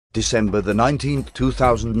December the 19th,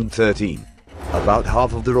 2013. About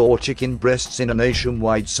half of the raw chicken breasts in a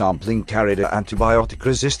nationwide sampling carried an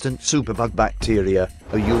antibiotic-resistant superbug bacteria,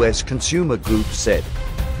 a U.S. consumer group said.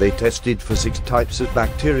 They tested for 6 types of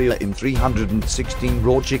bacteria in 316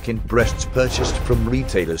 raw chicken breasts purchased from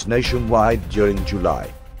retailers nationwide during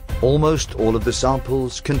July. Almost all of the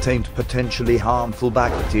samples contained potentially harmful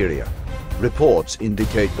bacteria. Reports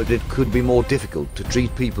indicate that it could be more difficult to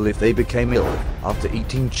treat people if they became ill after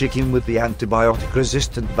eating chicken with the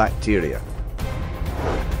antibiotic-resistant bacteria.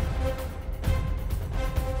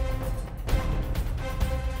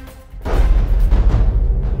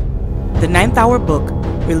 The Ninth Hour book,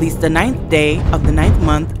 released the 9th day of the 9th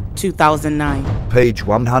month, 2009. Page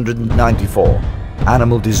 194.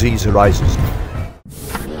 Animal disease arises.